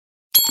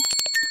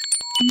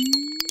My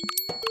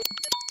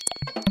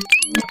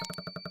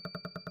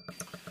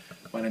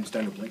name is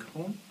Daniel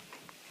Blinkhorn.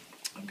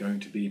 I'm going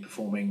to be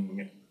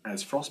performing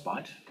as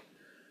Frostbyte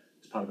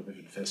as part of the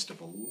Vivid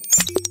Festival.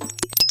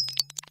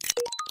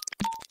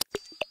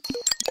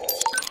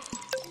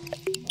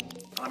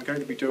 I'm going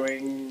to be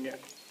doing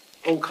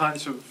all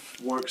kinds of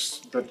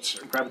works that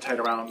gravitate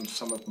around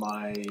some of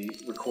my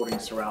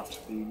recordings throughout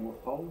the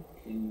North Pole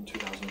in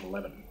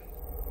 2011.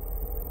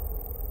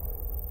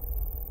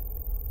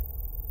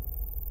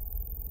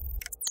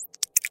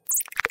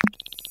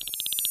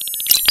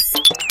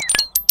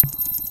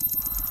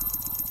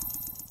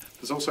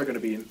 There's also going to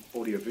be an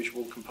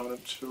audio-visual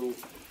component to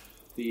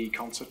the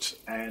concert,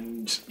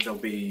 and there'll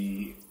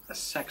be a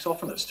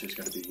saxophonist who's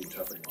going to be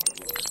interpreting all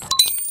the works.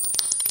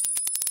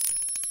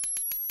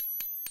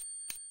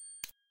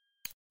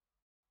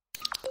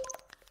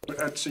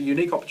 It's a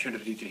unique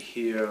opportunity to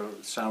hear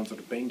sounds that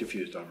have been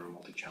diffused over a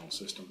multi-channel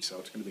system, so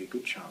it's going to be a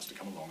good chance to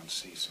come along and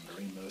see some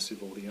very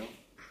immersive audio.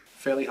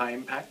 Fairly high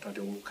impact. I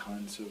do all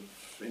kinds of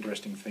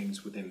interesting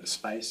things within the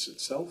space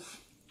itself.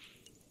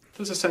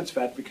 There's a sense of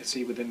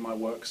advocacy within my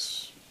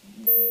works,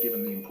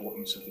 given the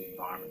importance of the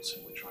environments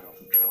in which I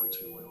often travel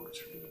to in order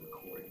to do the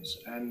recordings,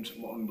 and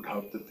one would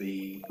hope that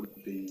the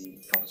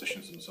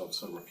compositions themselves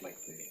sort of reflect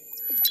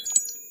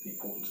the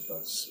importance of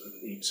those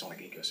sonic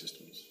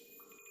ecosystems.